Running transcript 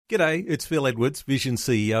G'day, it's Phil Edwards, Vision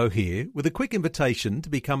CEO here, with a quick invitation to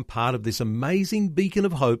become part of this amazing beacon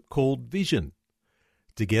of hope called Vision.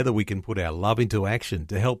 Together we can put our love into action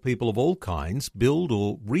to help people of all kinds build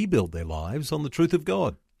or rebuild their lives on the truth of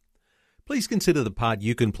God. Please consider the part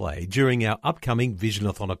you can play during our upcoming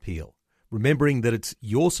Visionathon appeal, remembering that it's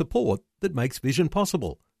your support that makes Vision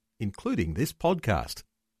possible, including this podcast.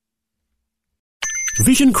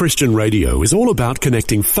 Vision Christian Radio is all about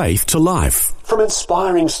connecting faith to life. From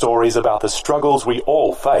inspiring stories about the struggles we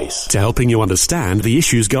all face, to helping you understand the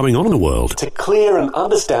issues going on in the world, to clear and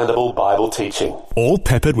understandable Bible teaching. All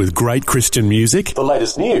peppered with great Christian music, the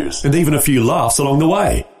latest news, and even a few laughs along the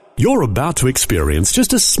way. You're about to experience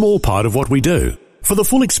just a small part of what we do. For the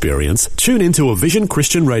full experience, tune into a Vision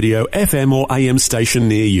Christian Radio FM or AM station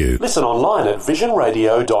near you. Listen online at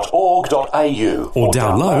visionradio.org.au or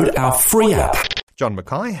download our free app. John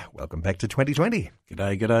Mackay, welcome back to 2020.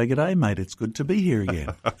 G'day, mate. It's good to be here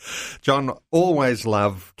again. John, always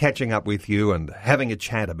love catching up with you and having a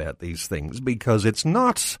chat about these things because it's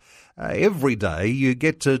not every day you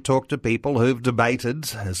get to talk to people who've debated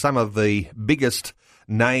some of the biggest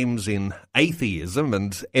names in atheism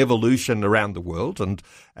and evolution around the world. And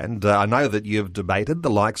I know that you've debated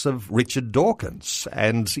the likes of Richard Dawkins,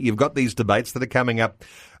 and you've got these debates that are coming up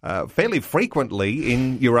fairly frequently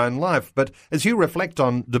in your own life. But as you reflect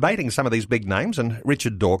on debating some of these big names and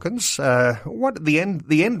Richard Dawkins, what the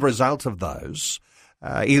end result of those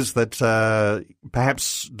is that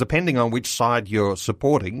perhaps depending on which side you're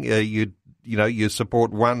supporting, you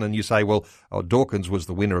support one and you say, well, Dawkins was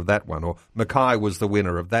the winner of that one, or Mackay was the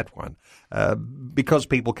winner of that one, because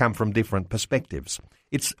people come from different perspectives.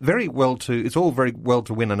 It's all very well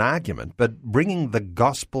to win an argument, but bringing the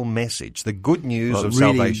gospel message, the good news of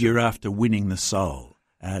really, salvation. You're after winning the soul.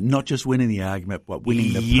 Not just winning the argument, but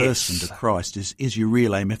winning the person to Christ is your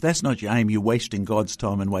real aim. If that's not your aim, you're wasting God's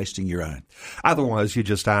time and wasting your own. Otherwise, you're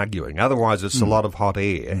just arguing. Otherwise, it's a lot of hot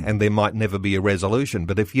air, and there might never be a resolution.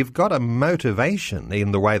 But if you've got a motivation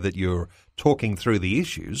in the way that you're talking through the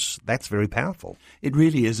issues, that's very powerful. It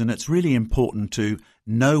really is, and it's really important to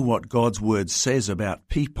know what God's Word says about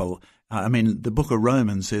people. The book of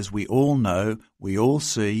Romans says we all know, we all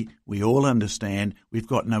see, we all understand, we've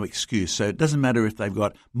got no excuse. So it doesn't matter if they've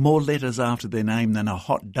got more letters after their name than a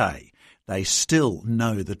hot day. They still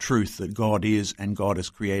know the truth that God is and God has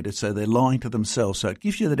created, so they're lying to themselves. So it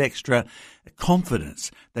gives you that extra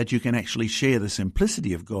confidence that you can actually share the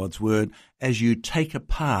simplicity of God's Word as you take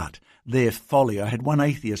apart their folly. I had one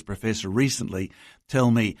atheist professor recently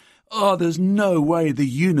tell me, there's no way the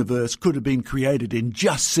universe could have been created in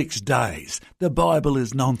just 6 days. The Bible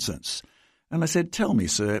is nonsense. And I said, tell me,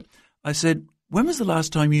 sir. I said, when was the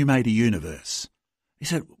last time you made a universe? He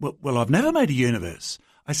said, well, I've never made a universe.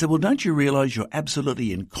 I said, well, don't you realize you're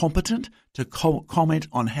absolutely incompetent to comment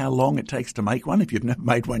on how long it takes to make one if you've never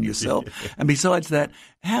made one yourself? And besides that,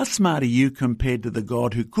 how smart are you compared to the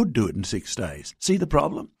God who could do it in 6 days? See the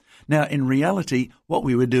problem? Now, in reality, what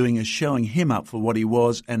we were doing is showing him up for what he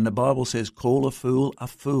was, and the Bible says, call a fool a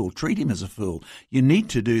fool. Treat him as a fool. You need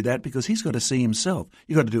to do that because he's got to see himself.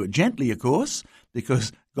 You've got to do it gently, of course,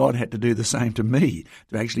 because God had to do the same to me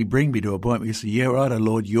to actually bring me to a point where you say, yeah, right, oh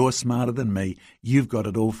Lord, you're smarter than me. You've got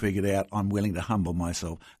it all figured out. I'm willing to humble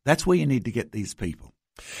myself. That's where you need to get these people.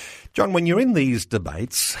 John, when you're in these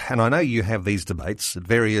debates, and I know you have these debates at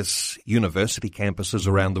various university campuses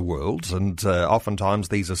around the world, and oftentimes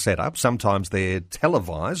these are set up. Sometimes they're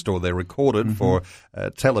televised or they're recorded for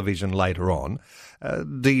television later on.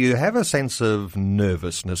 Do you have a sense of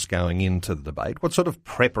nervousness going into the debate? What sort of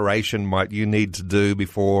preparation might you need to do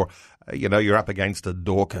before you're up against a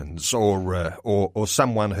Dawkins or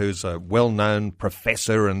someone who's a well-known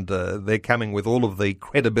professor and they're coming with all of the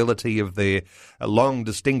credibility of their long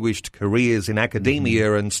distinguished careers in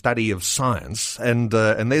academia and study of science, and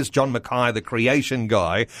there's John Mackay, the creation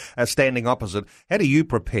guy, standing opposite. How do you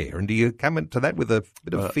prepare, and do you come into that with a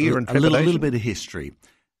bit of fear and trepidation? A little bit of history.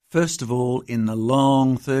 First of all, in the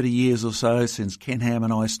long 30 years or so since Ken Ham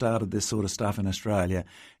and I started this sort of stuff in Australia,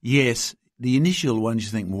 yes, the initial ones you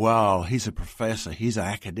think, wow, he's a professor, he's an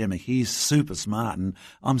academic, he's super smart, and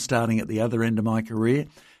I'm starting at the other end of my career.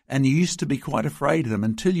 And you used to be quite afraid of them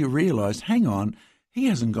until you realised, hang on, he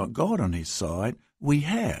hasn't got God on his side, we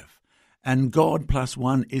have. And God plus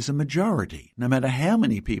one is a majority, no matter how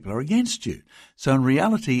many people are against you. So in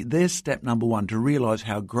reality, there's step number one, to realise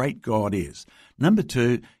how great God is. Number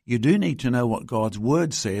two, you do need to know what God's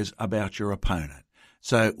word says about your opponent.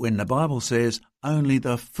 So when the Bible says, only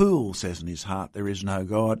the fool says in his heart there is no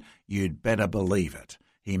God, you'd better believe it.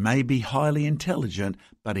 He may be highly intelligent,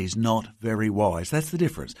 but he's not very wise. That's the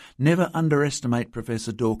difference. Never underestimate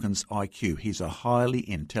Professor Dawkins' IQ. He's a highly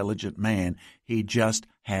intelligent man. He just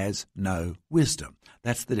has no wisdom.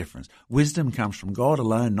 That's the difference. Wisdom comes from God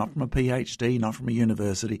alone, not from a PhD, not from a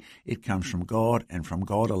university. It comes from God and from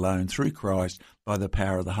God alone through Christ by the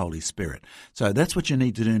power of the Holy Spirit. So that's what you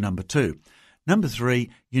need to do, number 2. Number 3,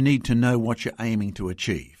 you need to know what you're aiming to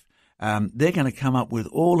achieve. They're going to come up with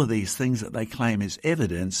all of these things that they claim is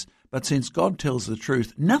evidence, but since God tells the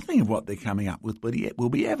truth, nothing of what they're coming up with will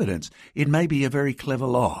be evidence. It may be a very clever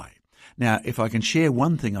lie. Now, if I can share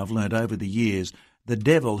one thing I've learned over the years, the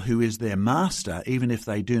devil, who is their master, even if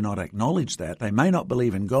they do not acknowledge that, they may not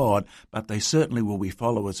believe in God, but they certainly will be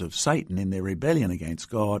followers of Satan in their rebellion against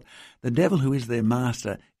God. The devil, who is their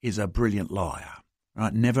master, is a brilliant liar.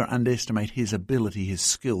 Right? Never underestimate his ability, his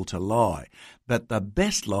skill to lie. But the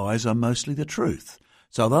best lies are mostly the truth.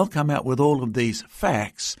 So they'll come out with all of these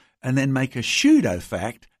facts and then make a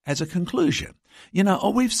pseudo-fact as a conclusion. You know,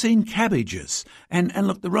 we've seen cabbages. And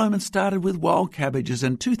look, the Romans started with wild cabbages,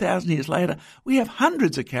 and 2,000 years later, we have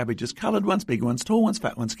hundreds of cabbages, coloured ones, big ones, tall ones,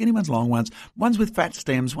 fat ones, skinny ones, long ones with fat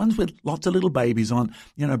stems, ones with lots of little babies on,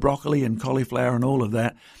 you know, broccoli and cauliflower and all of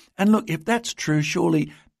that. And look, if that's true,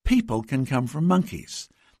 surely people can come from monkeys.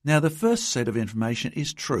 Now, the first set of information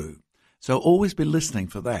is true, so always be listening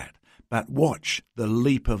for that. But watch the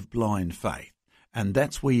leap of blind faith, and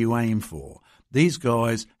that's where you aim for. These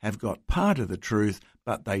guys have got part of the truth,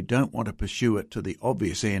 but they don't want to pursue it to the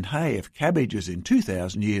obvious end. Hey, if cabbages in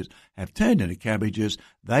 2,000 years have turned into cabbages,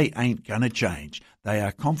 they ain't going to change. They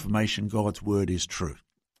are confirmation God's word is true.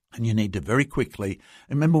 And you need to very quickly,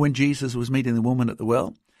 remember when Jesus was meeting the woman at the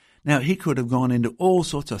well? Now, he could have gone into all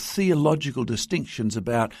sorts of theological distinctions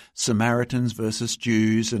about Samaritans versus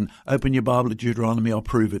Jews and open your Bible to Deuteronomy, I'll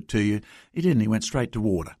prove it to you. He didn't. He went straight to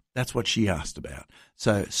water. That's what she asked about.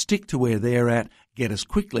 So stick to where they're at, get as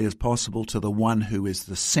quickly as possible to the one who is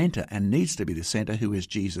the centre and needs to be the centre, who is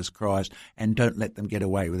Jesus Christ, and don't let them get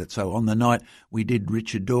away with it. So on the night we did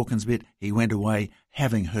Richard Dawkins' bit, he went away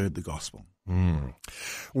having heard the gospel.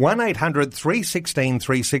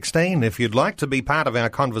 1-800-316-316. If you'd like to be part of our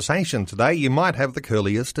conversation today, you might have the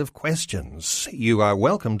curliest of questions. You are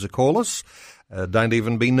welcome to call us. Don't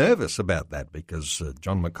even be nervous about that, because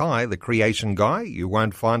John Mackay, the creation guy, you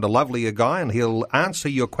won't find a lovelier guy, and he'll answer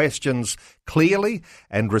your questions clearly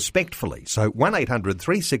and respectfully. So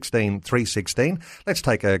 1-800-316-316. Let's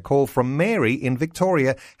take a call from Mary in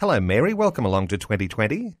Victoria. Hello, Mary. Welcome along to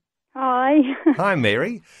 2020. Hi. Hi,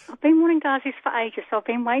 Mary. I've been wanting to ask this for ages, so I've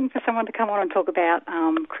been waiting for someone to come on and talk about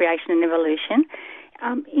creation and evolution.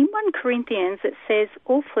 In 1 Corinthians it says,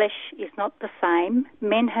 all flesh is not the same.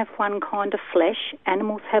 Men have one kind of flesh,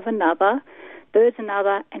 animals have another, birds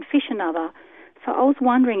another, and fish another. So I was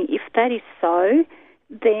wondering, if that is so,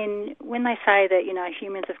 then when they say that, you know,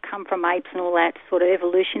 humans have come from apes and all that sort of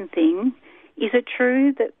evolution thing, is it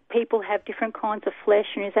true that people have different kinds of flesh,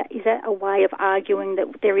 and is that a way of arguing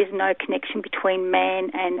that there is no connection between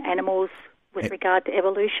man and animals with regard to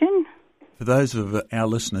evolution? For those of our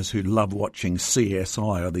listeners who love watching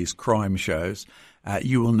CSI or these crime shows,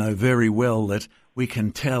 you will know very well that we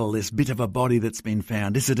can tell this bit of a body that's been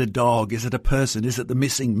found. Is it a dog? Is it a person? Is it the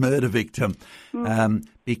missing murder victim?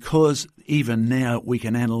 Because even now we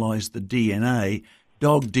can analyse the DNA.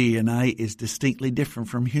 Dog DNA is distinctly different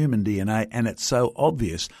from human DNA, and it's so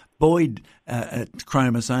obvious. Boy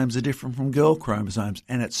chromosomes are different from girl chromosomes,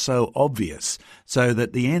 and it's so obvious. So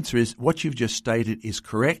that the answer is, what you've just stated is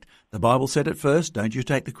correct. The Bible said it first. Don't you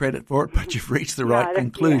take the credit for it, but you've reached the right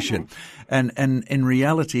conclusion. Yeah. And in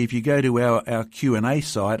reality, if you go to our Q&A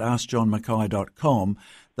site, askjohnmackay.com,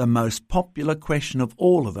 the most popular question of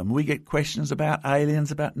all of them, we get questions about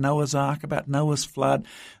aliens, about Noah's Ark, about Noah's flood,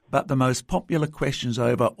 but the most popular questions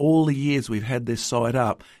over all the years we've had this site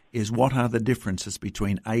up is, what are the differences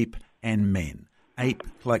between ape and men?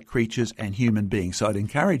 Ape-like creatures and human beings. So I'd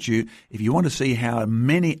encourage you, if you want to see how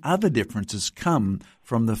many other differences come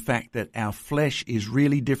from the fact that our flesh is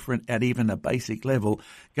really different at even a basic level,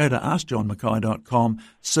 go to askjohnmackay.com,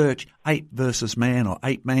 search ape versus man or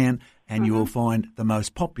ape man, and you will find the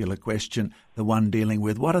most popular question, the one dealing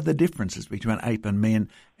with what are the differences between ape and men.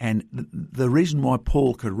 And the reason why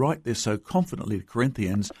Paul could write this so confidently to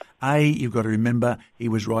Corinthians, A, you've got to remember he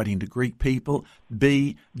was writing to Greek people.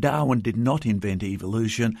 B, Darwin did not invent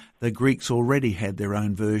evolution. The Greeks already had their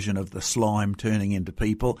own version of the slime turning into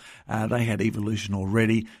people. They had evolution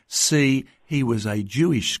already. C, he was a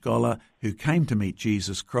Jewish scholar who came to meet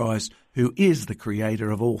Jesus Christ, who is the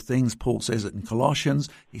creator of all things. Paul says it in Colossians,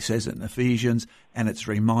 he says it in Ephesians, and it's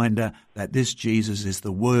a reminder that this Jesus is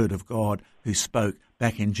the Word of God who spoke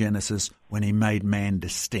back in Genesis when he made man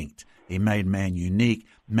distinct. He made man unique.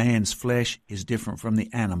 Man's flesh is different from the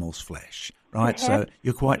animal's flesh, right? So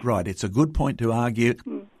you're quite right. It's a good point to argue,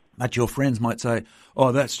 but your friends might say,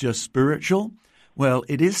 oh, that's just spiritual. Well,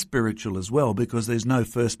 it is spiritual as well because there's no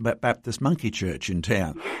First Baptist Monkey Church in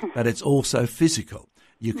town, but it's also physical.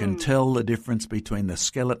 You can tell the difference between the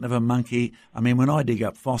skeleton of a monkey. I mean, when I dig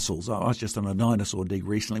up fossils, I was just on a dinosaur dig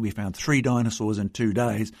recently. We found 3 dinosaurs in 2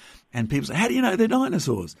 days. And people say, how do you know they're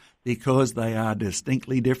dinosaurs? Because they are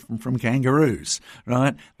distinctly different from kangaroos,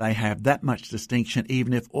 right? They have that much distinction,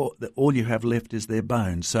 even if all you have left is their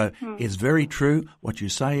bones. So it's very true. What you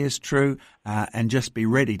say is true. And just be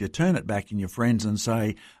ready to turn it back in your friends and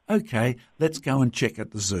say, okay, let's go and check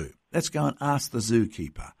at the zoo. Let's go and ask the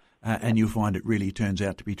zookeeper. And you'll find it really turns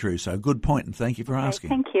out to be true. So good point, and thank you for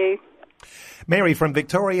asking. Thank you. Mary from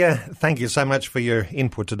Victoria, thank you so much for your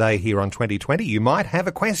input today here on 2020. You might have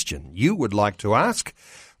a question you would like to ask.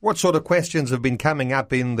 What sort of questions have been coming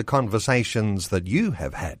up in the conversations that you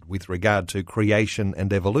have had with regard to creation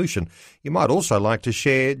and evolution? You might also like to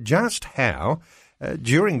share just how,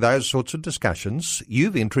 during those sorts of discussions,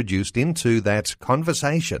 you've introduced into that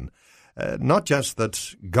conversation, not just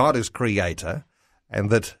that God is creator, and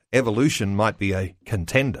that evolution might be a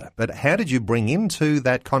contender. But how did you bring into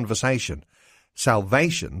that conversation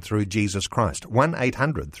salvation through Jesus Christ?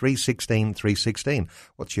 1-800-316-316.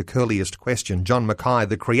 What's your curliest question? John Mackay,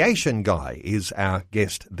 the creation guy, is our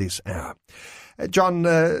guest this hour. John,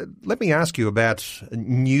 let me ask you about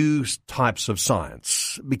new types of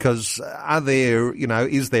science, because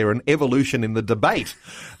is there an evolution in the debate?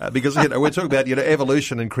 Because, we're talking about,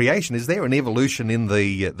 evolution and creation. Is there an evolution in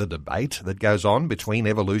the debate that goes on between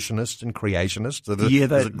evolutionists and creationists?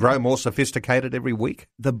 Does it grow more sophisticated every week?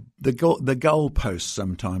 The goalposts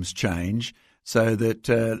sometimes change, so that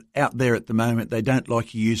out there at the moment they don't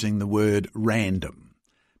like using the word random.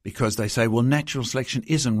 Because they say, well, natural selection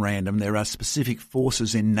isn't random. There are specific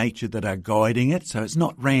forces in nature that are guiding it, so it's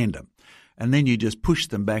not random. And then you just push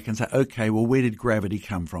them back and say, okay, well, where did gravity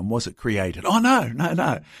come from? Was it created? Oh, no,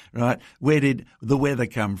 right? Where did the weather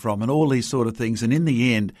come from? And all these sort of things. And in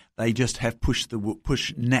the end, they just have push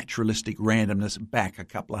naturalistic randomness back a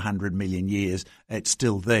couple of 100 million years. It's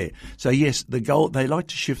still there. So, yes, they like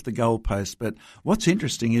to shift the goalposts. But what's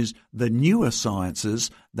interesting is the newer sciences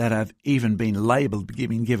that have even been labelled,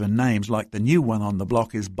 given names, like the new one on the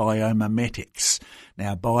block is biomimetics.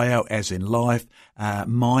 Now, bio as in life,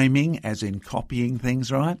 miming as in copying things,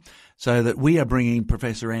 right? So that we are bringing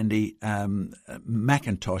Professor Andy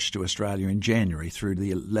McIntosh to Australia in January through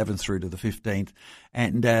the 11th through to the 15th.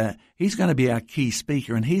 And he's going to be our key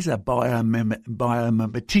speaker, and he's a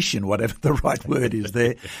biomimetician, whatever the right word is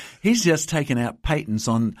there. He's just taken out patents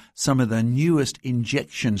on some of the newest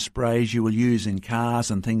injection sprays you will use in cars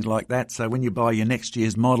and things like that. So when you buy your next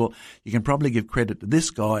year's model, you can probably give credit to this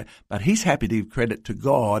guy, but he's happy to give credit to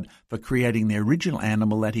God for creating the original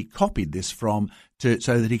animal that he copied this from, so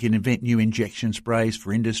that he can invent new injection sprays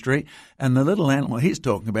for industry. And the little animal he's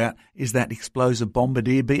talking about is that explosive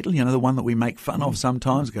bombardier beetle, the one that we make fun of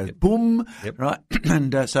sometimes. It goes boom, right?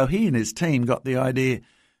 And so he and his team got the idea,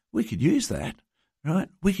 we could use that, right?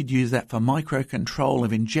 We could use that for microcontrol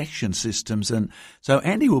of injection systems. And so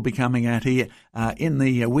Andy will be coming out here in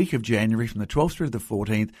the week of January from the 12th through the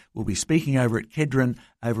 14th. We'll be speaking over at Kedron,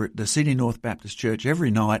 over at the Sydney North Baptist Church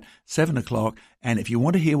every night, 7 o'clock. And if you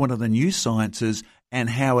want to hear one of the new sciences and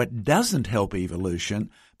how it doesn't help evolution,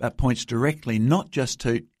 but points directly not just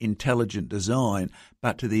to intelligent design,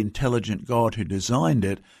 but to the intelligent God who designed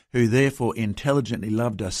it, who therefore intelligently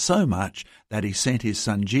loved us so much that he sent his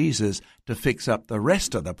son Jesus to fix up the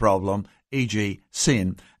rest of the problem, e.g.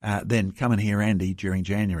 sin, then come and hear Andy during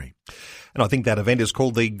January. And I think that event is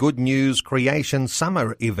called the Good News Creation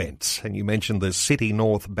Summer Event. And you mentioned the City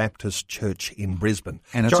North Baptist Church in Brisbane.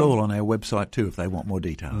 And it's all on our website too if they want more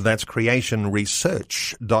details. That's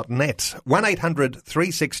creationresearch.net.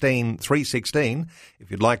 1-800-316-316. If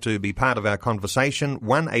you'd like to be part of our conversation,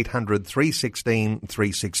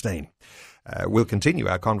 1-800-316-316. We'll continue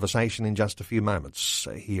our conversation in just a few moments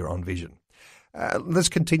here on Vision. Let's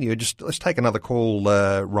continue. Let's take another call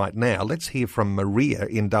right now. Let's hear from Maria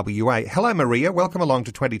in WA. Hello, Maria. Welcome along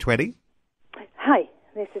to 2020. Hi,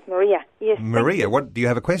 this is Maria. Yes, Maria, what do you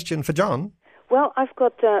have a question for John? Well, I've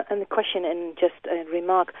got a question and just a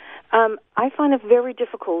remark. I find it very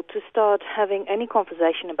difficult to start having any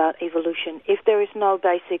conversation about evolution if there is no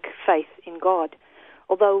basic faith in God.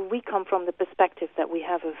 Although we come from the perspective that we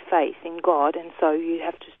have a faith in God, and so you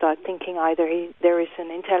have to start thinking either there is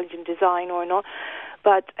an intelligent design or not.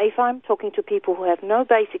 But if I'm talking to people who have no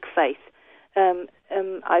basic faith,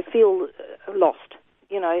 I feel lost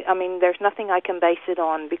there's nothing I can base it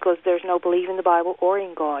on because there's no belief in the Bible or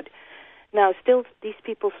in God. Now, still, these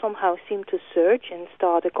people somehow seem to search and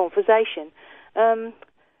start a conversation. Do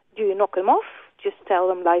you knock them off? Just tell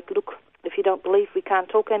them, look, if you don't believe, we can't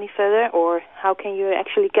talk any further, or how can you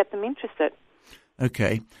actually get them interested?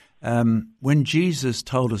 Okay. When Jesus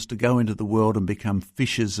told us to go into the world and become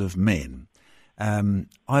fishers of men,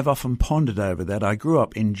 I've often pondered over that. I grew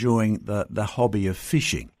up enjoying the hobby of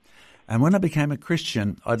fishing. And when I became a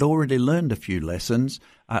Christian, I'd already learned a few lessons.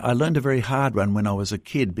 I learned a very hard one when I was a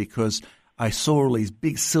kid because I saw all these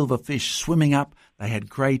big silver fish swimming up. They had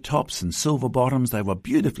grey tops and silver bottoms. They were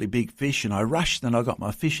beautifully big fish, and I rushed and I got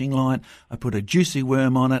my fishing line. I put a juicy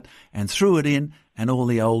worm on it and threw it in, and all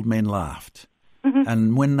the old men laughed. Mm-hmm.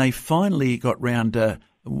 And when they finally got round to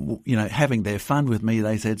having their fun with me,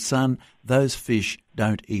 they said, "Son, those fish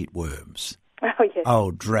don't eat worms." Oh, yes.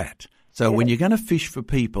 Oh, drat. So when you're going to fish for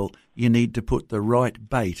people, you need to put the right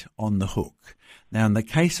bait on the hook. Now, in the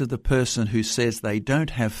case of the person who says they don't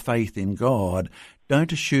have faith in God,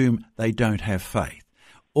 don't assume they don't have faith.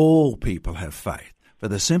 All people have faith for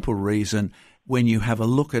the simple reason when you have a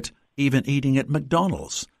look at even eating at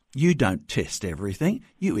McDonald's, you don't test everything,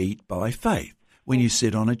 you eat by faith. When you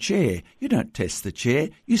sit on a chair, you don't test the chair,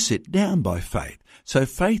 you sit down by faith. So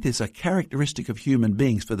faith is a characteristic of human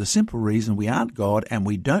beings for the simple reason we aren't God and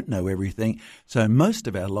we don't know everything. So most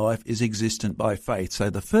of our life is existent by faith. So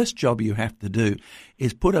the first job you have to do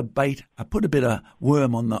is put a bit of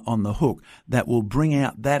worm on the hook that will bring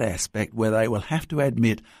out that aspect where they will have to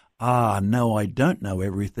admit, no, I don't know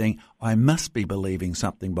everything. I must be believing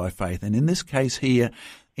something by faith. And in this case here,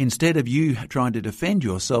 instead of you trying to defend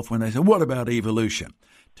yourself when they say, what about evolution?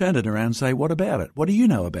 Turn it around and say, what about it? What do you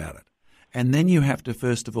know about it? And then you have to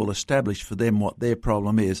first of all establish for them what their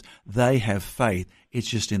problem is. They have faith. It's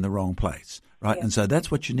just in the wrong place, right? Yeah. And so that's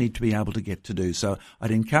what you need to be able to get to do. So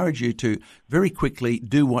I'd encourage you to very quickly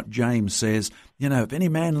do what James says. If any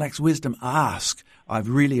man lacks wisdom, ask. I've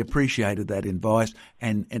really appreciated that advice.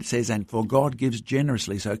 And it says, and for God gives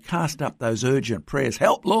generously. So cast up those urgent prayers.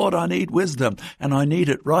 Help, Lord, I need wisdom and I need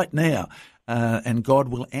it right now. And God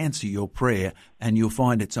will answer your prayer, and you'll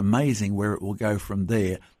find it's amazing where it will go from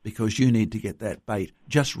there, because you need to get that bait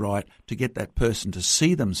just right to get that person to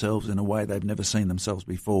see themselves in a way they've never seen themselves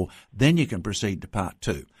before. Then you can proceed to part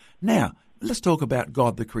 2. Now, let's talk about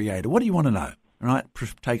God the Creator. What do you want to know? All right,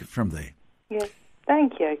 take it from there. Yes,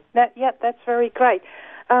 thank you. That's very great.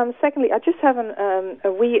 Secondly, I just have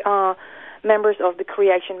we are members of the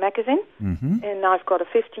Creation magazine, and I've got a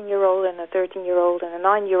 15-year-old and a 13-year-old and a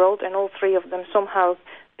 9-year-old, and all three of them somehow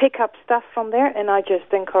pick up stuff from there, and I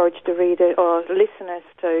just encourage the reader or listeners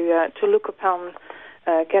to look upon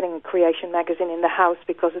getting Creation magazine in the house,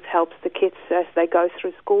 because it helps the kids as they go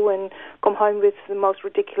through school and come home with the most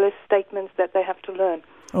ridiculous statements that they have to learn.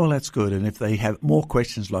 Oh, that's good. And if they have more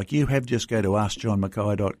questions like you have, just go to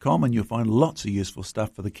AskJohnMackay.com and you'll find lots of useful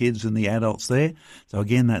stuff for the kids and the adults there. So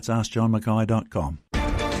again, that's AskJohnMackay.com.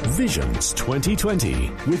 Visions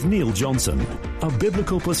 2020 with Neil Johnson. A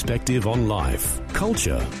biblical perspective on life,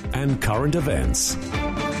 culture and current events.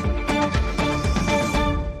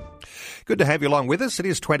 Good to have you along with us. It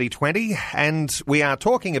is 2020 and we are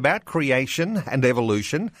talking about creation and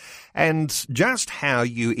evolution and just how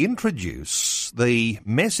you introduce the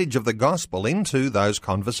message of the gospel into those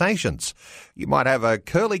conversations. You might have a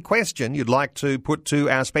curly question you'd like to put to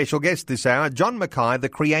our special guest this hour, John Mackay, the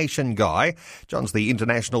creation guy. John's the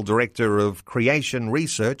International Director of Creation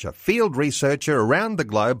Research, a field researcher around the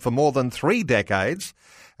globe for more than 3 decades.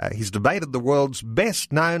 He's debated the world's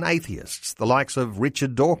best-known atheists, the likes of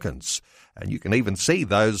Richard Dawkins. And you can even see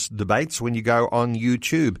those debates when you go on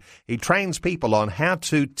YouTube. He trains people on how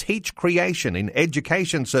to teach creation in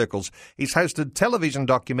education circles. He's hosted television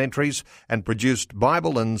documentaries and produced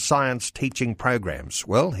Bible and science teaching programs.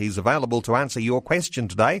 Well, he's available to answer your question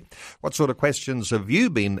today. What sort of questions have you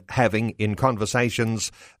been having in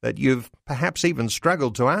conversations that you've perhaps even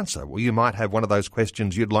struggled to answer? Well, you might have one of those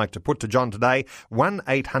questions you'd like to put to John today.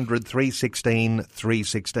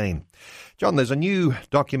 1-800-316-316. John, there's a new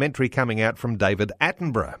documentary coming out from David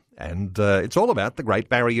Attenborough, and it's all about the Great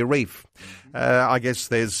Barrier Reef. I guess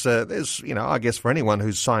there's I guess for anyone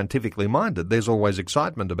who's scientifically minded, there's always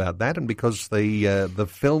excitement about that, and because the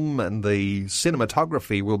film and the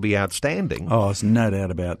cinematography will be outstanding. Oh, there's no doubt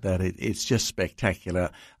about that. It's just spectacular.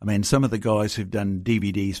 I mean, some of the guys who've done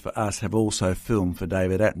DVDs for us have also filmed for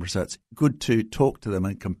David Attenborough, so it's good to talk to them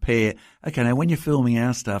and compare. Okay, now when you're filming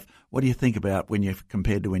our stuff, what do you think about when you're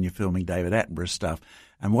compared to when you're filming David Attenborough's stuff?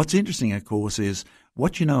 And what's interesting, of course, is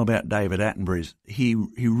what you know about David Attenborough is he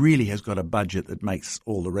really has got a budget that makes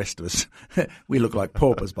all the rest of us, we look like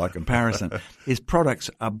paupers by comparison. His products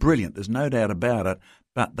are brilliant, there's no doubt about it,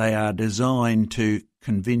 but they are designed to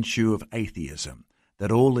convince you of atheism,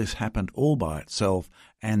 that all this happened all by itself,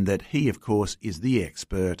 and that he, of course, is the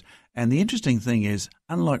expert. And the interesting thing is,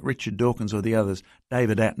 unlike Richard Dawkins or the others,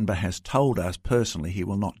 David Attenborough has told us personally he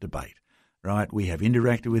will not debate. Right? We have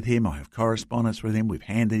interacted with him. I have correspondence with him. We've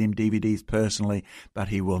handed him DVDs personally, but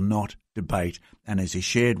he will not debate. And as he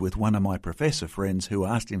shared with one of my professor friends who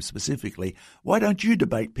asked him specifically, why don't you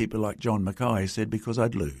debate people like John Mackay? He said, because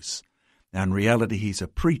I'd lose. Now, in reality, he's a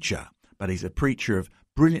preacher, but he's a preacher of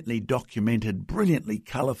brilliantly documented, brilliantly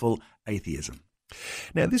colourful atheism.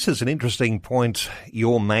 Now, this is an interesting point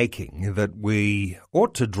you're making that we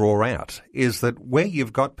ought to draw out, is that where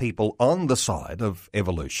you've got people on the side of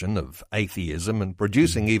evolution, of atheism, and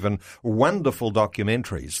producing even wonderful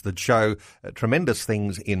documentaries that show tremendous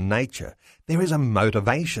things in nature, there is a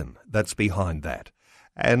motivation that's behind that.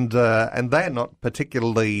 And they're not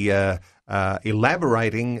particularly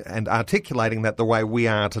elaborating and articulating that the way we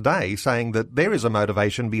are today, saying that there is a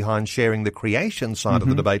motivation behind sharing the creation side of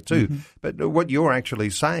the debate too. But what you're actually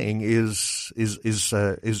saying is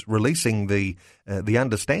releasing the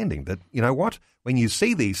understanding that, you know what, when you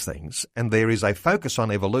see these things and there is a focus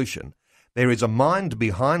on evolution, there is a mind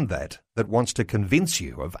behind that wants to convince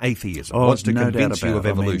you of atheism, wants to convince you of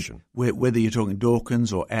evolution. I mean, whether you're talking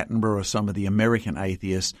Dawkins or Attenborough or some of the American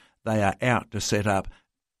atheists, they are out to set up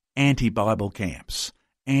anti-Bible camps,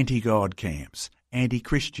 anti-God camps,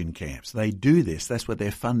 anti-Christian camps. They do this. That's what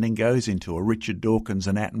their funding goes into. Or Richard Dawkins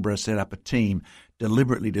and Attenborough set up a team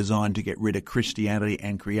deliberately designed to get rid of Christianity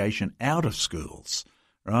and creation out of schools.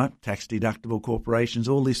 Right? Tax-deductible corporations,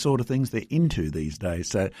 all these sort of things they're into these days.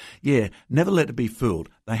 So, yeah, never let it be fooled.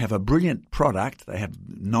 They have a brilliant product. They have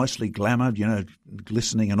nicely glamoured,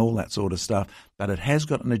 glistening and all that sort of stuff. But it has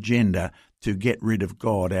got an agenda to get rid of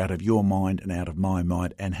God out of your mind and out of my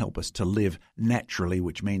mind and help us to live naturally,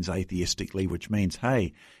 which means atheistically, which means,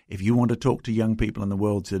 hey, if you want to talk to young people in the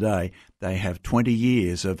world today, they have 20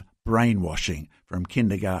 years of brainwashing from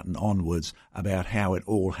kindergarten onwards about how it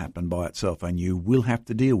all happened by itself. And you will have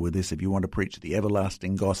to deal with this if you want to preach the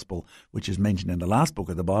everlasting gospel, which is mentioned in the last book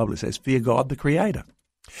of the Bible. It says, fear God the Creator.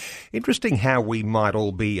 Interesting how we might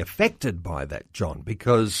all be affected by that, John,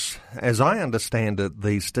 because as I understand it,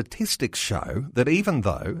 the statistics show that even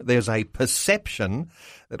though there's a perception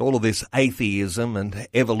that all of this atheism and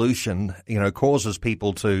evolution, causes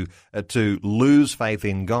people to lose faith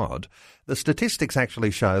in God, the statistics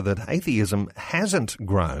actually show that atheism hasn't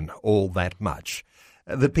grown all that much,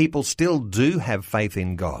 that people still do have faith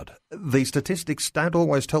in God. The statistics don't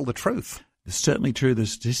always tell the truth. It's certainly true the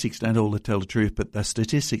statistics don't all tell the truth, but the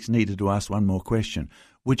statistics needed to ask one more question.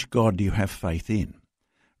 Which God do you have faith in?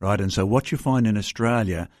 Right, and so what you find in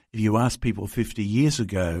Australia, if you ask people 50 years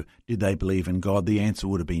ago, did they believe in God, the answer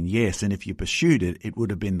would have been yes. And if you pursued it, it would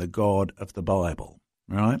have been the God of the Bible,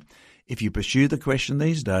 right? If you pursue the question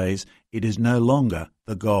these days, it is no longer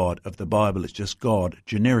the God of the Bible, it's just God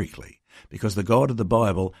generically. Because the God of the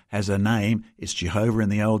Bible has a name, it's Jehovah in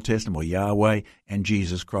the Old Testament, or Yahweh, and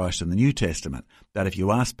Jesus Christ in the New Testament. But if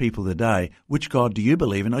you ask people today, which God do you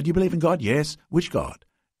believe in? Oh, do you believe in God? Yes. Which God?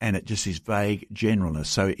 And it just is vague generalness.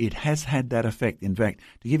 So it has had that effect. In fact,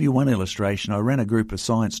 to give you one illustration, I ran a group of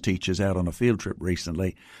science teachers out on a field trip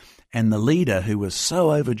recently, and the leader, who was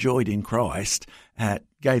so overjoyed in Christ,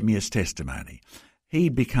 gave me his testimony.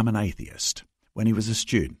 He'd become an atheist when he was a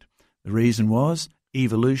student. The reason was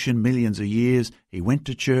evolution, millions of years. He went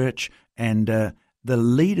to church, and the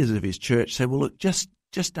leaders of his church said, well, look, just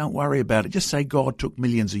don't worry about it. Just say God took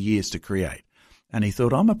millions of years to create. And he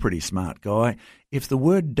thought, I'm a pretty smart guy. If the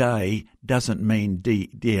word day doesn't mean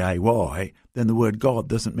D-A-Y, then the word God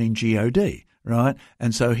doesn't mean G-O-D, right?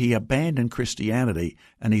 And so he abandoned Christianity,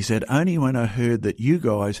 and he said, only when I heard that you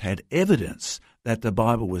guys had evidence that the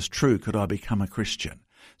Bible was true could I become a Christian.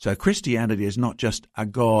 So Christianity is not just a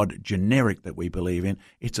God generic that we believe in,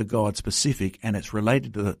 it's a God specific, and it's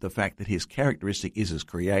related to the fact that his characteristic is as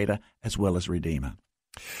creator as well as redeemer.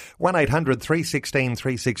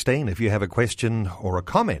 1-800-316-316 if you have a question or a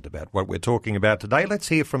comment about what we're talking about today. Let's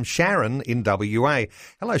hear from Sharon in WA.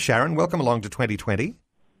 Hello, Sharon. Welcome along to 2020.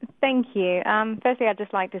 Thank you. Firstly, I'd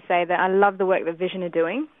just like to say that I love the work that Vision are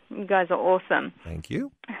doing. You guys are awesome. Thank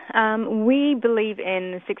you. We believe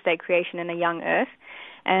in the six-day creation and a young earth.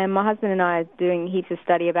 And my husband and I are doing heaps of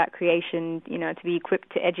study about creation, to be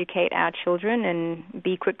equipped to educate our children and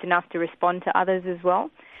be equipped enough to respond to others as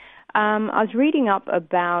well. I was reading up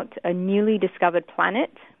about a newly discovered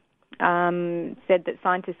planet said that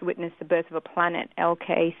scientists witnessed the birth of a planet,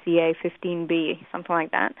 LKCA 15b, something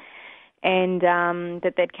like that, and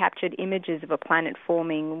that they'd captured images of a planet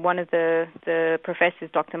forming. One of the professors,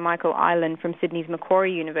 Dr. Michael Ireland from Sydney's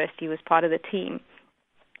Macquarie University, was part of the team.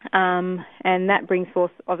 And that brings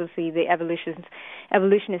forth, obviously, the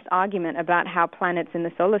evolutionist argument about how planets in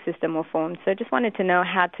the solar system were formed. So I just wanted to know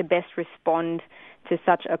how to best respond to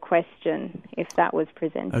such a question if that was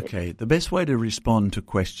presented. Okay, the best way to respond to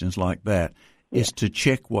questions like that is to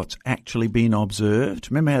check what's actually been observed.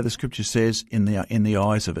 Remember how the Scripture says in the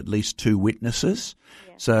eyes of at least two witnesses?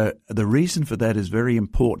 Yeah. So the reason for that is very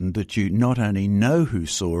important, that you not only know who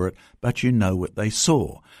saw it, but you know what they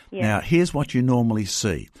saw. Yeah. Now, here's what you normally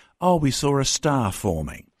see. Oh, we saw a star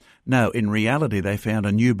forming. No, in reality, they found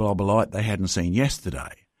a new blob of light they hadn't seen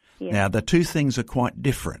yesterday. Yeah. Now, the two things are quite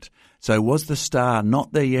different. So was the star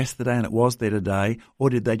not there yesterday and it was there today, or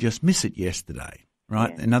did they just miss it yesterday?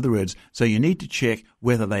 Right? Yeah. In other words, so you need to check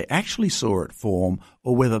whether they actually saw it form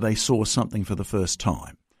or whether they saw something for the first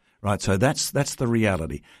time. Right? So that's the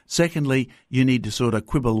reality. Secondly, you need to sort of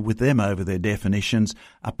quibble with them over their definitions.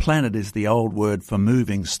 A planet is the old word for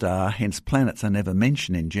moving star, hence planets are never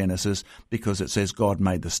mentioned in Genesis because it says God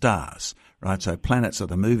made the stars. Right? So planets are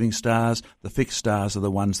the moving stars. The fixed stars are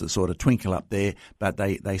the ones that sort of twinkle up there, but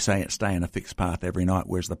they stay in a fixed path every night,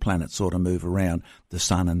 whereas the planets sort of move around the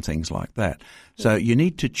sun and things like that. So you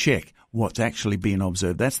need to check what's actually being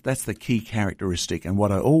observed. That's the key characteristic. And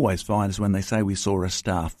what I always find is when they say we saw a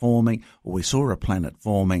star forming or we saw a planet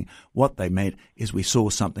forming, what they meant is we saw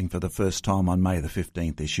something for the first time on May the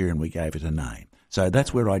 15th this year and we gave it a name. So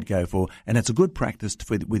that's where I'd go for. And it's a good practice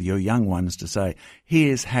with your young ones to say,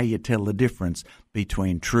 here's how you tell the difference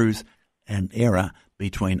between truth and error,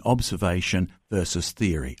 between observation versus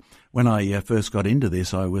theory. When I first got into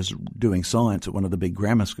this, I was doing science at one of the big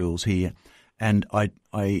grammar schools here, and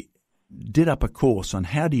I did up a course on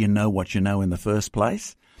how do you know what you know in the first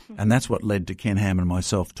place. And that's what led to Ken Ham and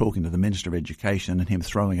myself talking to the Minister of Education and him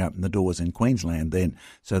throwing open the doors in Queensland then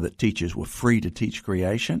so that teachers were free to teach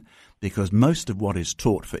creation, because most of what is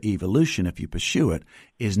taught for evolution, if you pursue it,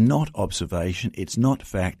 is not observation, it's not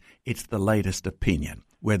fact, it's the latest opinion.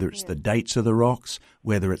 Whether it's the dates of the rocks,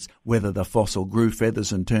 whether the fossil grew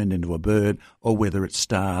feathers and turned into a bird, or whether it's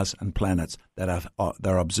stars and planets that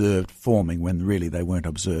they're observed forming when really they weren't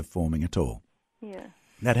observed forming at all. Yeah.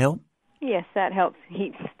 That help? Yes, that helps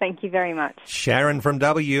heaps. Thank you very much. Sharon from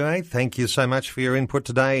WA, thank you so much for your input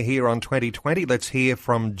today here on 2020. Let's hear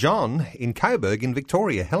from John in Coburg in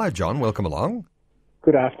Victoria. Hello, John. Welcome along.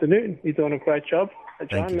 Good afternoon. You're doing a great job,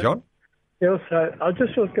 John. Thank you, John. Yeah, so I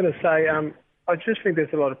just was going to say, I just think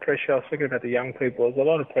there's a lot of pressure. I was thinking about the young people. There's a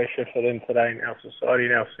lot of pressure for them today in our society,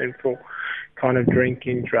 in our sinful kind of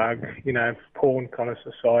drinking, drug, porn kind of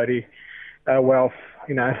society. Wealth,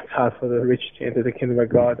 it's hard for the rich to enter the kingdom of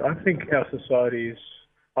God. I think our society is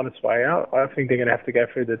on its way out. I think they're going to have to go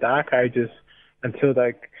through the dark ages until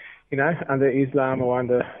they, under Islam or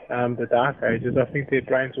under the dark ages. I think their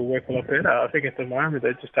brains will work a lot better. I think at the moment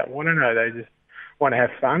they just don't want to know. They just want to have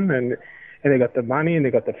fun and they got the money and they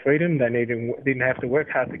got the freedom. They didn't have to work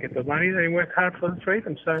hard to get the money. They worked hard for the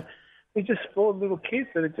freedom. So they're just spoiled little kids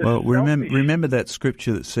that are just remember that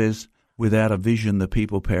scripture that says, without a vision the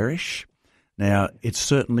people perish? Now, it's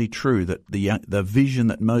certainly true that the vision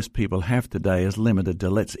that most people have today is limited to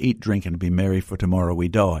let's eat, drink and be merry for tomorrow we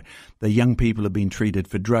die. The young people have been treated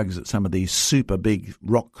for drugs at some of these super big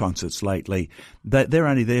rock concerts lately. They're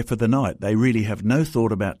only there for the night. They really have no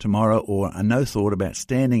thought about tomorrow or no thought about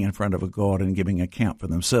standing in front of a God and giving account for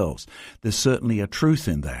themselves. There's certainly a truth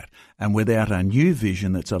in that. And without a new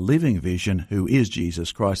vision that's a living vision, who is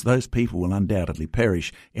Jesus Christ, those people will undoubtedly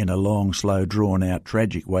perish in a long, slow, drawn-out,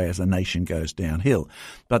 tragic way as the nation goes downhill.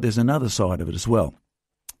 But there's another side of it as well.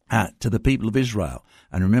 To the people of Israel.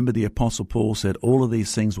 And remember the Apostle Paul said all of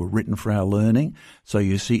these things were written for our learning. So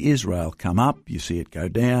you see Israel come up, you see it go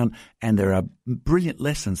down, and there are brilliant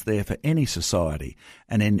lessons there for any society.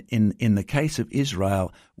 And in the case of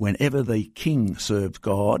Israel, whenever the king served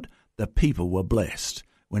God, the people were blessed.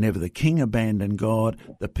 Whenever the king abandoned God,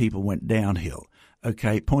 the people went downhill.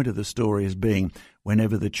 Okay, point of the story is being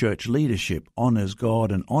whenever the church leadership honours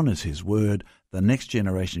God and honours his word, the next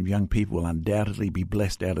generation of young people will undoubtedly be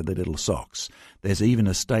blessed out of their little socks. There's even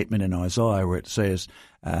a statement in Isaiah where it says,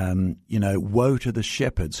 woe to the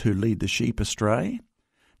shepherds who lead the sheep astray.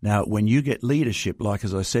 Now, when you get leadership, like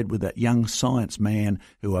as I said with that young science man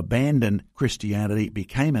who abandoned Christianity,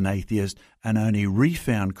 became an atheist, and only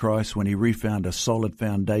refound Christ when he refound a solid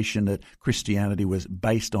foundation that Christianity was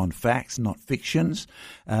based on facts, not fictions,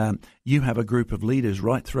 you have a group of leaders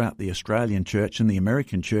right throughout the Australian church and the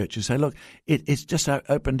American church who say, look, it's just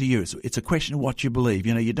open to you. It's a question of what you believe.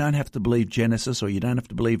 You know, you don't have to believe Genesis or you don't have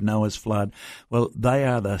to believe Noah's flood. Well, they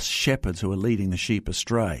are the shepherds who are leading the sheep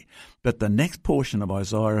astray. But the next portion of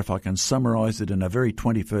Isaiah, if I can summarize it in a very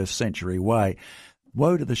 21st century way,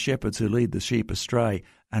 woe to the shepherds who lead the sheep astray,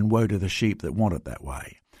 and woe to the sheep that want it that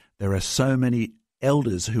way. There are so many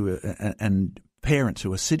elders and parents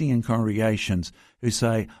who are sitting in congregations who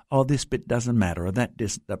say, oh, this bit doesn't matter, or that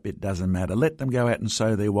bit doesn't matter. Let them go out and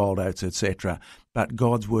sow their wild oats, etc. But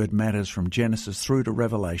God's word matters from Genesis through to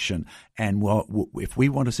Revelation. And if we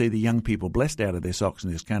want to see the young people blessed out of their socks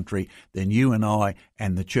in this country, then you and I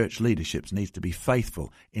and the church leaderships needs to be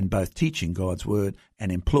faithful in both teaching God's word and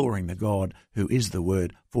imploring the God who is the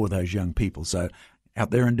word for those young people. So out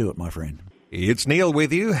there and do it, my friend. It's Neil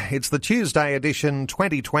with you. It's the Tuesday edition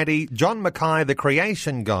 2020. John Mackay, the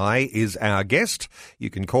creation guy, is our guest. You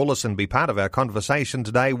can call us and be part of our conversation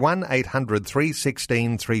today,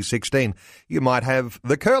 1-800-316-316. You might have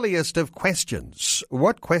the curliest of questions.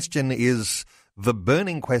 What question is the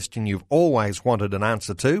burning question you've always wanted an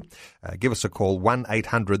answer to? Give us a call,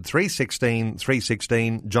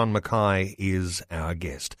 1-800-316-316. John Mackay is our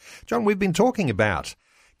guest. John, we've been talking about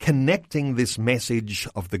connecting this message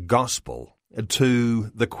of the gospel to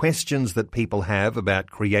the questions that people have about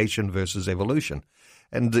creation versus evolution.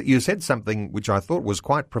 And you said something which I thought was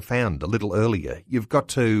quite profound a little earlier. You've got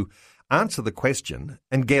to answer the question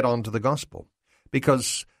and get on to the gospel.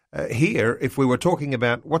 Because here, if we were talking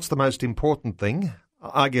about what's the most important thing,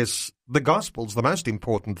 I guess the gospel's the most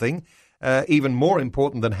important thing, even more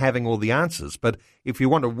important than having all the answers. But if you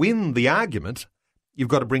want to win the argument, you've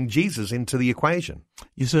got to bring Jesus into the equation.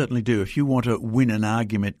 You certainly do. If you want to win an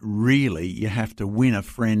argument, really, you have to win a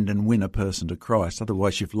friend and win a person to Christ.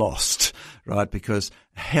 Otherwise, you've lost, right? Because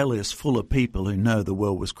hell is full of people who know the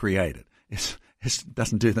world was created. It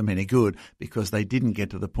doesn't do them any good because they didn't get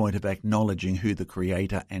to the point of acknowledging who the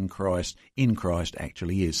Creator and Christ in Christ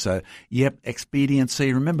actually is. So, yep,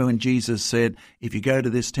 expediency. Remember when Jesus said, if you go to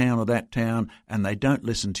this town or that town and they don't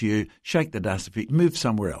listen to you, shake the dust of it, move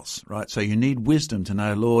somewhere else, right? So you need wisdom to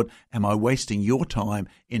know, Lord, am I wasting your time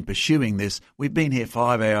in pursuing this? We've been here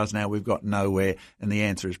 5 hours now, we've got nowhere. And the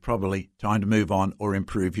answer is probably time to move on or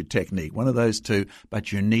improve your technique. One of those two,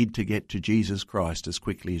 but you need to get to Jesus Christ as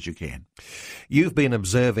quickly as you can. You've been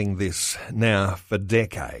observing this now for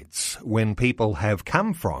decades when people have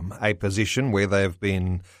come from a position where they've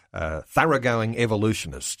been thoroughgoing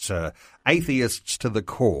evolutionists, atheists to the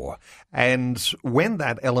core. And when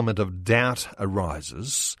that element of doubt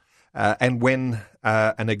arises, and when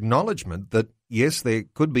an acknowledgement that, yes, there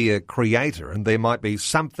could be a creator and there might be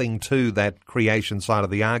something to that creation side of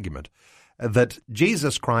the argument, that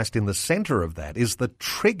Jesus Christ in the centre of that is the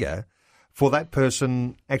trigger for that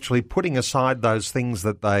person actually putting aside those things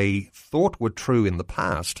that they thought were true in the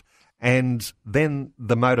past, and then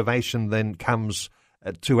the motivation then comes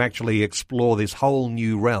to actually explore this whole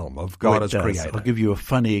new realm of God as creator. I'll give you a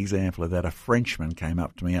funny example of that. A Frenchman came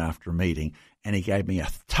up to me after a meeting and he gave me a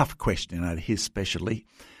tough question out of his specialty,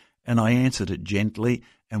 and I answered it gently,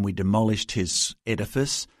 and we demolished his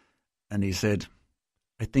edifice, and he said,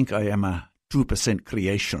 I think I am a 2%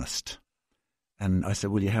 creationist. And I said,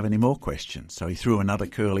 will you have any more questions? So he threw another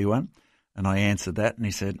curly one, and I answered that, and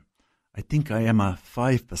he said, I think I am a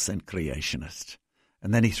 5% creationist.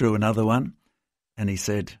 And then he threw another one, and he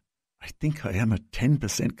said, I think I am a 10%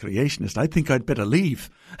 creationist. I think I'd better leave.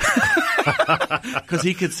 Because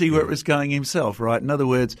he could see where it was going himself, right? In other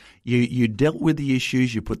words, you dealt with the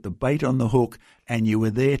issues, you put the bait on the hook, and you were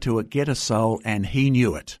there to get a soul, and he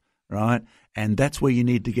knew it, right? And that's where you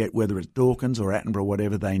need to get, whether it's Dawkins or Attenborough or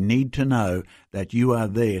whatever, they need to know that you are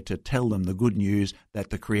there to tell them the good news that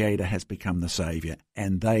the Creator has become the Saviour,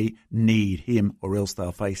 and they need him or else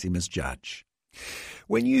they'll face him as judge.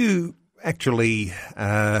 When you actually,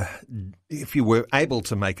 if you were able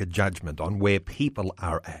to make a judgment on where people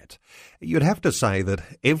are at, you'd have to say that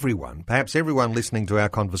everyone, perhaps everyone listening to our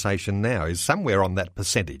conversation now, is somewhere on that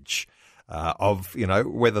percentage. Of, you know,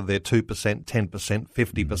 whether they're 2%, 10%, 50%,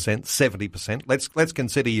 70%. Let's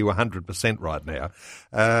consider you 100% right now.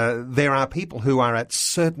 There are people who are at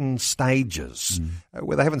certain stages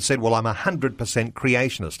where they haven't said, well, I'm 100%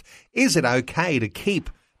 creationist. Is it okay to keep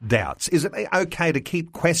doubts? Is it okay to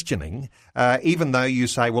keep questioning, even though you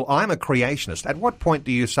say, well, I'm a creationist? At what point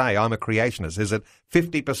do you say I'm a creationist? Is it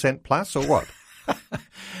 50% plus or what?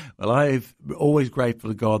 Well, I'm always grateful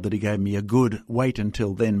to God that he gave me a good wait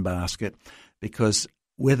until then basket, because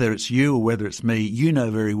whether it's you or whether it's me, you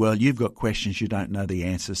know very well you've got questions you don't know the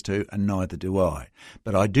answers to, and neither do I.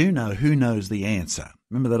 But I do know who knows the answer.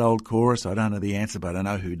 Remember that old chorus, I don't know the answer, but I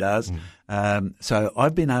know who does? So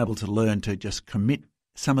I've been able to learn to just commit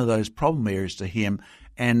some of those problem areas to him.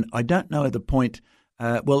 And I don't know at the point,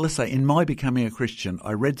 let's say in my becoming a Christian,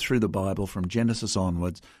 I read through the Bible from Genesis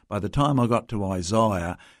onwards. By the time I got to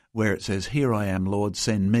Isaiah, where it says, "Here I am, Lord,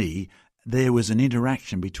 send me," there was an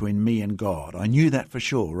interaction between me and God. I knew that for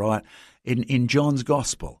sure, right? In John's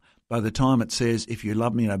Gospel, by the time it says, "If you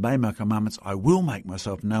love me and obey my commandments, I will make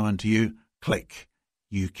myself known unto you," click.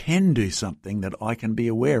 You can do something that I can be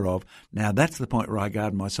aware of. Now, that's the point where I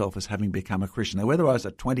regard myself as having become a Christian. Now, whether I was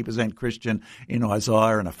a 20% Christian in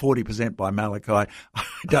Isaiah and a 40% by Malachi, I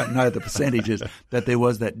don't know the percentages, but there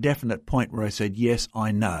was that definite point where I said, yes,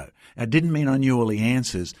 I know. It didn't mean I knew all the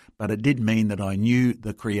answers, but it did mean that I knew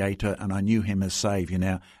the Creator and I knew him as Saviour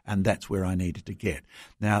now, and that's where I needed to get.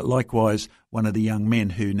 Now, likewise, one of the young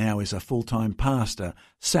men who now is a full-time pastor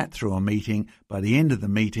sat through a meeting. By the end of the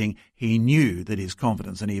meeting, he knew that his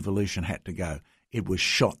confidence in evolution had to go. It was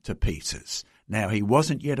shot to pieces. Now, he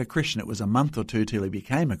wasn't yet a Christian. It was a month or two till he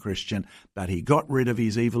became a Christian, but he got rid of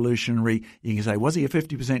his evolutionary. You can say, was he a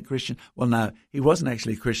 50% Christian? Well, no, he wasn't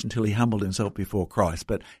actually a Christian till he humbled himself before Christ,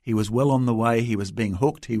 but he was well on the way. He was being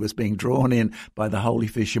hooked. He was being drawn in by the holy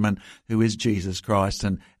fisherman who is Jesus Christ,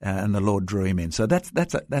 and the Lord drew him in. So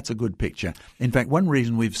that's a good picture. In fact, one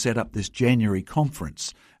reason we've set up this January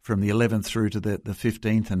conference from the 11th through to the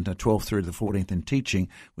 15th and the 12th through to the 14th in teaching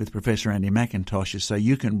with Professor Andy McIntosh is so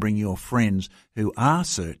you can bring your friends who are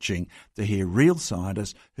searching to hear real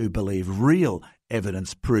scientists who believe real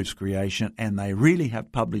evidence proves creation, and they really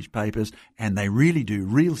have published papers and they really do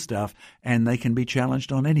real stuff, and they can be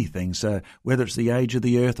challenged on anything. So whether it's the age of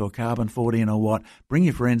the earth or carbon-14 or what, bring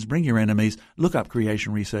your friends, bring your enemies, look up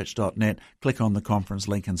creationresearch.net, click on the conference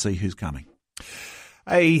link and see who's coming.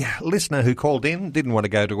 A listener who called in didn't want to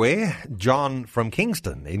go to air. John from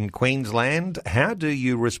Kingston in Queensland. How do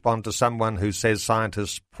you respond to someone who says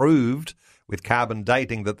scientists proved with carbon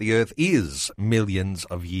dating that the Earth is millions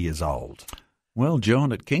of years old? Well,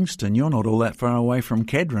 John, at Kingston, you're not all that far away from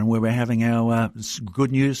Kedron, where we're having our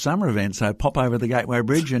Good News Summer event. So pop over the Gateway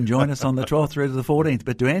Bridge and join us on the 12th through to the 14th.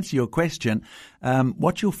 But to answer your question,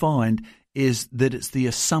 what you'll find is that it's the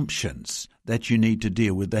assumptions that you need to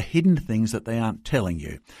deal with, the hidden things that they aren't telling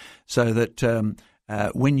you. So that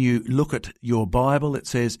when you look at your Bible, it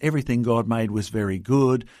says everything God made was very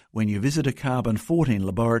good. When you visit a carbon-14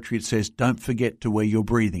 laboratory, it says don't forget to wear your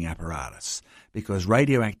breathing apparatus, because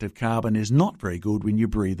radioactive carbon is not very good when you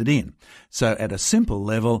breathe it in. So at a simple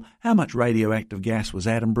level, how much radioactive gas was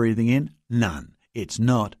Adam breathing in? None. It's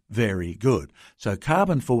not very good. So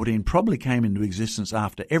carbon-14 probably came into existence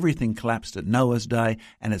after everything collapsed at Noah's day,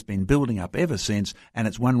 and it's been building up ever since, and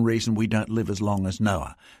it's one reason we don't live as long as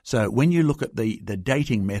Noah. So when you look at the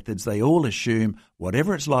dating methods, they all assume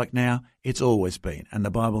whatever it's like now, it's always been. And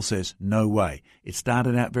the Bible says, no way. It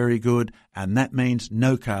started out very good, and that means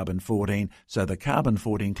no carbon-14. So the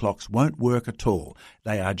carbon-14 clocks won't work at all.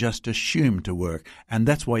 They are just assumed to work, and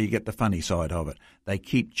that's why you get the funny side of it. They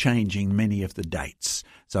keep changing many of the dates.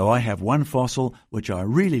 So I have one fossil which I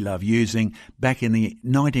really love using. Back in the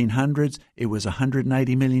 1900s, it was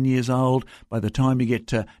 180 million years old. By the time you get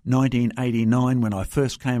to 1989, when I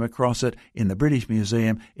first came across it in the British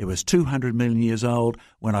Museum, it was 200 million years old.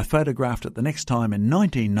 When I photographed it the next time in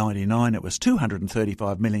 1999, it was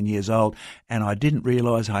 235 million years old, and I didn't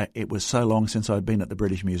realise it was so long since I'd been at the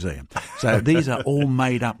British Museum. So these are all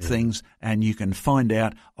made-up things, and you can find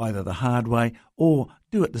out either the hard way or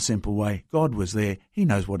do it the simple way. God was there. He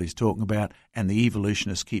knows what he's talking about, and the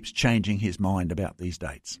evolutionist keeps changing his mind about these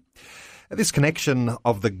dates. This connection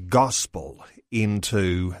of the gospel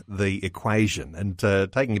into the equation and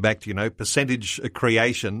taking you back to, percentage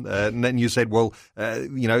creation. And then you said, well,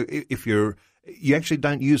 if you actually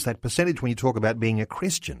don't use that percentage when you talk about being a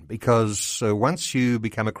Christian, because once you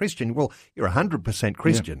become a Christian, well, you're 100%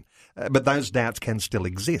 Christian. Yeah. But those doubts can still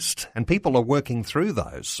exist, and people are working through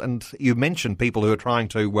those. And you mentioned people who are trying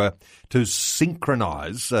to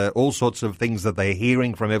synchronize all sorts of things that they're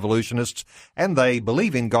hearing from evolutionists, and they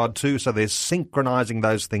believe in God too, so they're synchronizing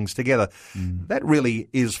those things together. That really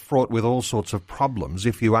is fraught with all sorts of problems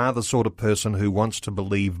if you are the sort of person who wants to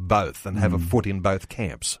believe both and have a foot in both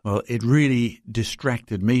camps. Well, it really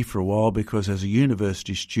distracted me for a while, because as a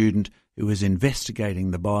university student who was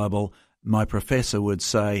investigating the Bible, my professor would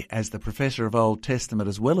say, as the professor of Old Testament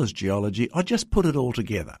as well as geology, I just put it all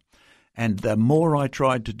together. And the more I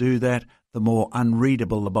tried to do that, the more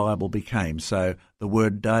unreadable the Bible became. So the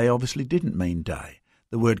word day obviously didn't mean day.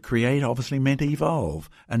 The word create obviously meant evolve,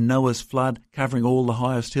 and Noah's flood covering all the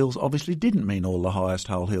highest hills obviously didn't mean all the highest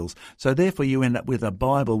whole hills. So therefore you end up with a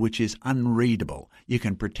Bible which is unreadable. You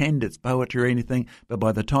can pretend it's poetry or anything, but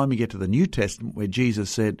by the time you get to the New Testament where Jesus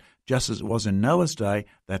said, just as it was in Noah's day,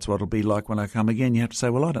 that's what it'll be like when I come again, you have to say,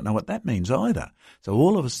 well, I don't know what that means either. So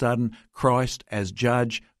all of a sudden, Christ as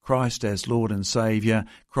judge, Christ as Lord and Saviour,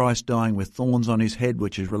 Christ dying with thorns on his head,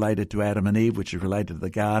 which is related to Adam and Eve, which is related to the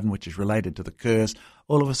garden, which is related to the curse,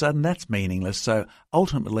 all of a sudden that's meaningless. So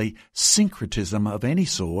ultimately, syncretism of any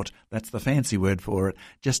sort, that's the fancy word for it,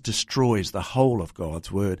 just destroys the whole of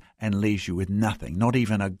God's word and leaves you with nothing, not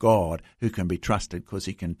even a God who can be trusted because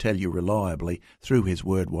he can tell you reliably through his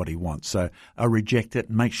word what he wants. So I reject it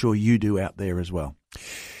and make sure you do out there as well.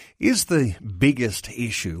 Is the biggest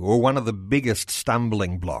issue, or one of the biggest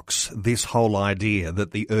stumbling blocks, this whole idea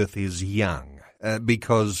that the earth is young?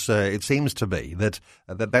 Because it seems to be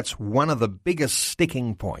that's one of the biggest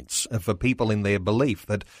sticking points for people in their belief,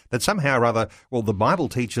 that somehow or other, well, the Bible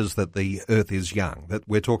teaches that the earth is young, that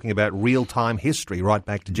we're talking about real-time history right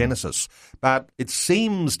back to Genesis. But it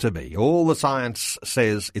seems to be, all the science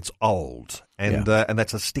says it's old, and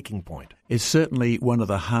that's a sticking point. It's certainly one of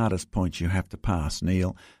the hardest points you have to pass,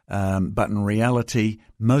 Neil. But in reality,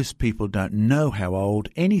 most people don't know how old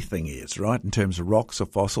anything is, right, in terms of rocks or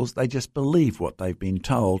fossils. They just believe what they've been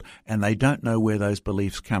told, and they don't know where those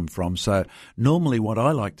beliefs come from. So normally what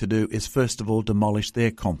I like to do is, first of all, demolish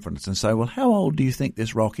their confidence and say, well, how old do you think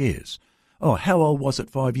this rock is? Oh, how old was it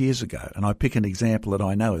 5 years ago? And I pick an example that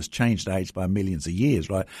I know has changed age by millions of years,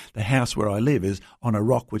 right? The house where I live is on a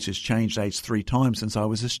rock which has changed age 3 times since I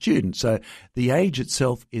was a student. So the age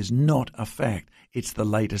itself is not a fact. It's the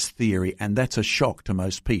latest theory, and that's a shock to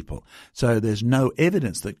most people. So there's no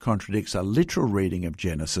evidence that contradicts a literal reading of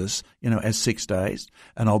Genesis, as 6 days.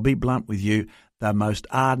 And I'll be blunt with you, the most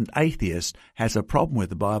ardent atheist has a problem with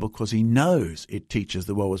the Bible because he knows it teaches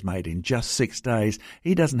the world was made in just 6 days.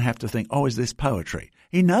 He doesn't have to think, is this poetry?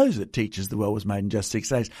 He knows it teaches the world was made in just 6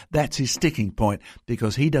 days. That's his sticking point,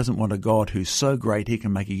 because he doesn't want a God who's so great he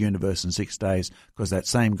can make a universe in 6 days, because that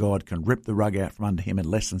same God can rip the rug out from under him in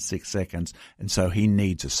less than 6 seconds. And so he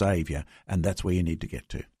needs a saviour, and that's where you need to get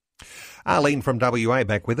to. Arlene from WA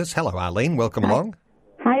back with us. Hello, Arlene. Welcome along.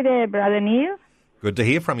 Hi there, Brother Neil. Good to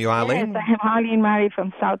hear from you, Arlene. Yes, I'm Arlene Murray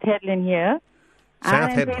from South Headland here.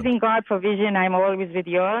 I'm praising God for vision. I'm always with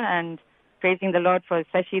you, and praising the Lord for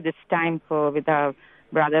especially this time with our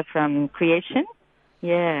brother from creation.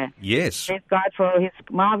 Yeah. Yes. Praise God for his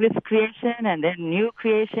marvelous creation and then new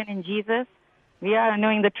creation in Jesus. We are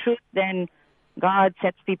knowing the truth, then God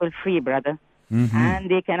sets people free, brother. Mm-hmm.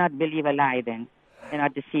 And they cannot believe a lie then. They're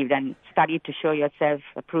not deceived. And study to show yourself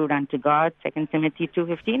approved unto God, 2 Timothy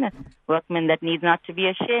 2:15, a workman that needs not to be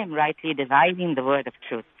ashamed, rightly dividing the word of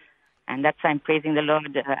truth. And that's why I'm praising the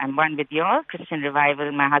Lord. I'm one with your Christian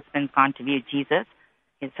Revival. My husband can't believe Jesus.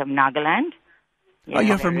 He's from Nagaland. Yeah,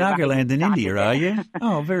 you're from Nagaland in India, are you?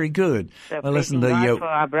 Oh, very good. So well, listen to you for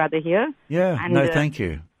our brother here. Yeah, and, thank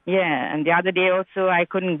you. Yeah, and the other day also I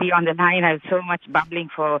couldn't be on the line. I was so much bubbling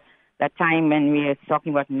for that time when we were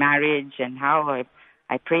talking about marriage and how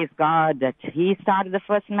I praise God that He started the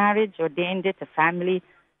first marriage, ordained it, a family,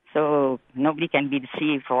 so nobody can be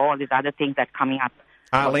deceived for all these other things that are coming up.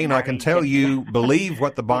 Arlene, I can tell you believe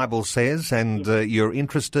what the Bible says, and you're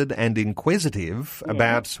interested and inquisitive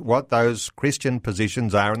about what those Christian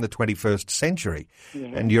positions are in the 21st century.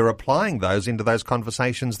 And you're applying those into those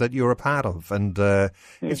conversations that you're a part of. And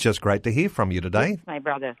it's just great to hear from you today. Yes, my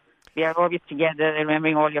brother. We are always together,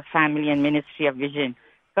 remembering all your family and ministry of vision.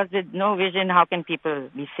 Because with no vision, how can people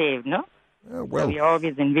be saved, no? So we're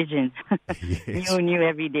always in vision. Yes. New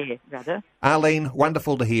every day, brother. Arlene,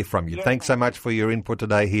 wonderful to hear from you. Yes, thanks so much for your input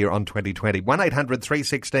today here on 2020.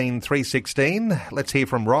 1-800-316-316. Let's hear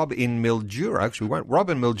from Rob in Mildura. Actually, Rob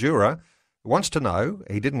in Mildura wants to know,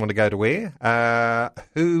 he didn't want to go to air,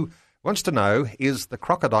 who wants to know, is the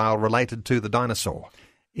crocodile related to the dinosaur?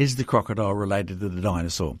 Is the crocodile related to the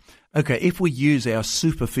dinosaur? Okay, if we use our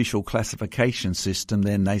superficial classification system,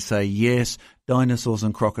 then they say, yes, dinosaurs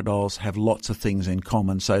and crocodiles have lots of things in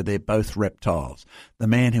common, so they're both reptiles. The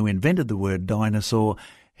man who invented the word dinosaur,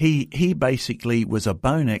 he basically was a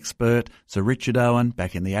bone expert, Sir Richard Owen,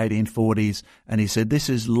 back in the 1840s, and he said this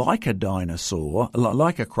is like a dinosaur,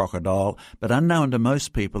 like a crocodile, but unknown to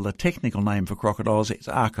most people, the technical name for crocodiles is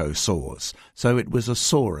archosaurs. So it was a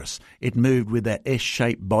saurus. It moved with that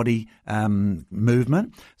S-shaped body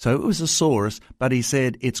movement. So it was a saurus, but he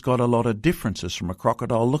said it's got a lot of differences from a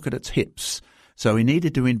crocodile. Look at its hips. So he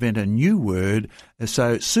needed to invent a new word.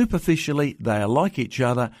 So superficially, they are like each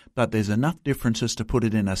other, but there's enough differences to put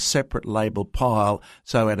it in a separate label pile.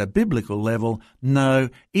 So at a biblical level, no,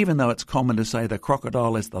 even though it's common to say the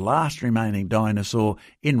crocodile is the last remaining dinosaur,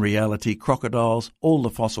 in reality, crocodiles, all the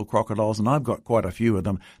fossil crocodiles, and I've got quite a few of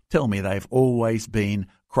them, tell me they've always been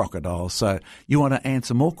crocodiles. So you want to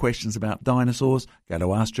answer more questions about dinosaurs, go to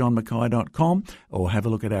askjohnmackay.com or have a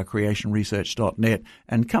look at our creationresearch.net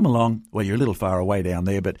and come along. Well, you're a little far away down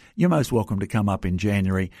there, but you're most welcome to come up in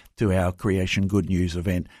January to our Creation Good News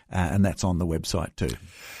event, and that's on the website too.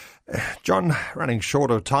 John, running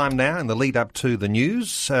short of time now in the lead up to the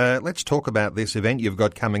news. Let's talk about this event you've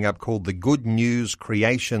got coming up called the Good News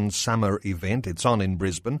Creation Summer Event. It's on in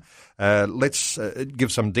Brisbane. Let's give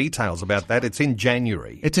some details about that. It's in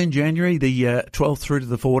January. It's in January, the 12th through to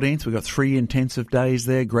the 14th. We've got 3 intensive days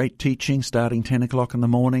there. Great teaching starting 10 o'clock in the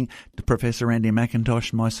morning. Professor Andy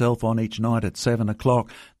McIntosh and myself on each night at 7 o'clock.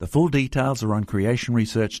 The full details are on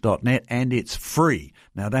creationresearch.net and it's free.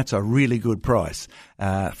 Now, that's a really good price.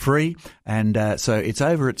 Free. And so it's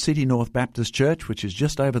over at City North Baptist Church, which is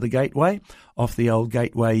just over the Gateway, off the old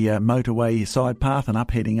Gateway motorway side path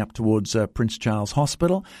and heading up towards Prince Charles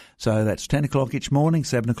Hospital. So that's 10 o'clock each morning,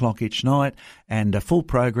 7 o'clock each night, and a full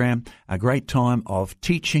program, a great time of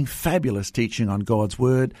teaching, fabulous teaching on God's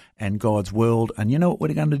Word and God's world. And you know what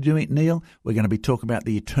we're going to do, Neil? We're going to be talking about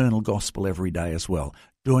the eternal gospel every day as well,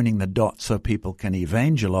 joining the dots so people can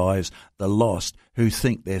evangelize the lost who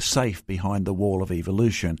think they're safe behind the wall of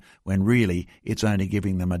evolution, when really it's only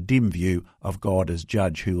giving them a dim view of God as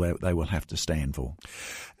judge who they will have to stand for.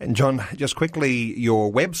 And John, just quickly,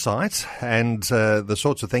 your website and the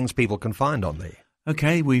sorts of things people can find on there.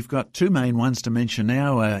 Okay, we've got 2 main ones to mention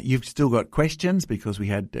now. You've still got questions because we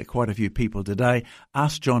had quite a few people today.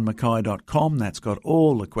 AskJohnMackay.com, that's got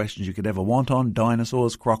all the questions you could ever want on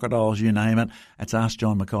dinosaurs, crocodiles, you name it. That's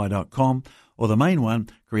AskJohnMackay.com. Or the main one,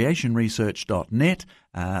 creationresearch.net.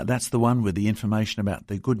 That's the one with the information about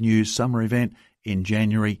the Good News Summer Event in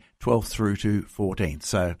January 12th through to 14th.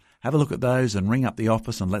 So have a look at those and ring up the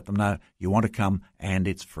office and let them know you want to come and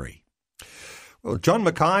it's free. Well, John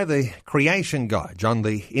Mackay, the creation guy, John,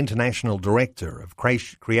 the International Director of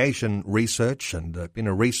Creation Research and been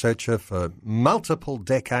a researcher for multiple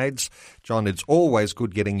decades. John, it's always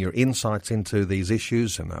good getting your insights into these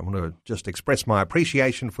issues, and I want to just express my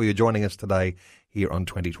appreciation for you joining us today here on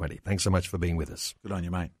 2020. Thanks so much for being with us. Good on you,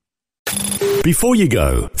 mate. Before you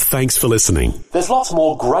go, thanks for listening. There's lots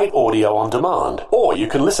more great audio on demand, or you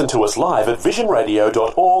can listen to us live at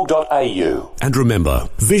visionradio.org.au. And remember,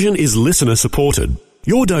 Vision is listener supported.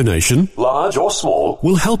 Your donation, large or small,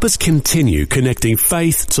 will help us continue connecting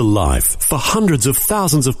faith to life for hundreds of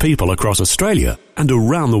thousands of people across Australia and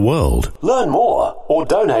around the world. Learn more or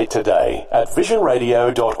donate today at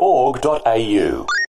visionradio.org.au.